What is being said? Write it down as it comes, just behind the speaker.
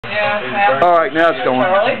Yeah. All right, now it's going.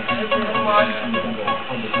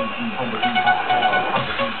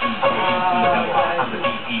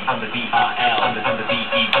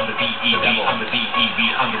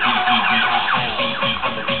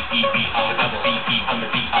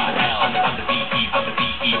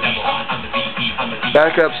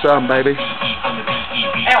 Back up some, baby. Ow.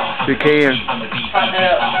 If you can.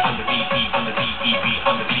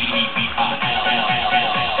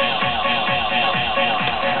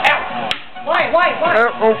 Wait.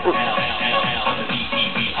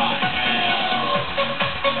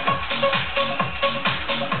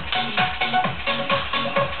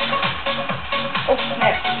 Oh,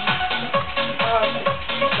 snap.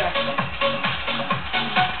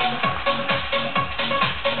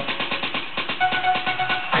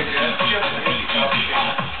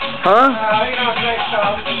 Huh?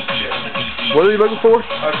 What are you looking for? I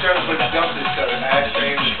was trying to put the dumpster stuff in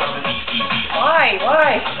ashtray or something.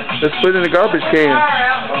 Why? Let's put it in the garbage can.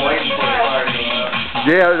 I'm waiting for the fire to go out.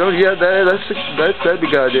 Yeah, that'd be a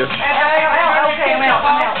good idea. Okay, I'm out.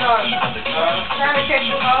 Trying to catch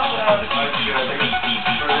them off.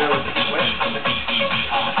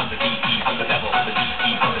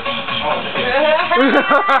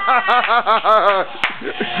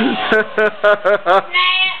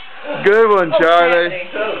 Good one, Charlie.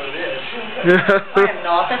 I am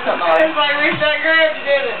not. That's not nice. It's like we that grab,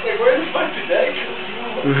 did it? Hey, where's my today?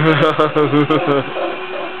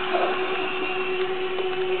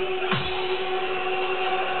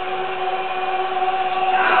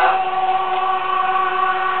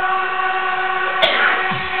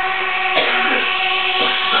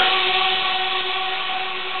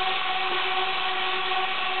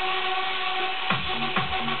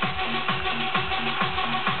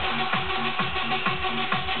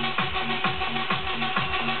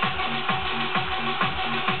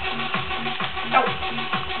 Go.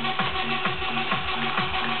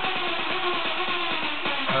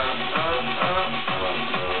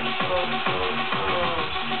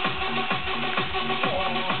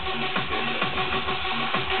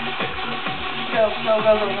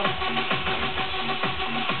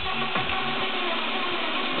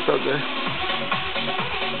 It's okay.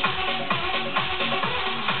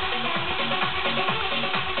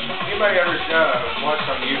 Anybody ever watched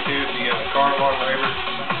on YouTube the car alarm labor?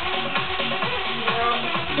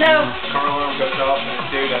 No. Car alarm goes off and the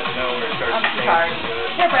dude out of nowhere starts I'm dancing tired. to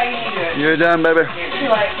it. Here, Brady, you do it. You're done, baby. Too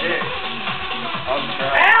late. I'm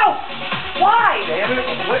trying. Ow! Why? Damn it,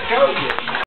 let go of it.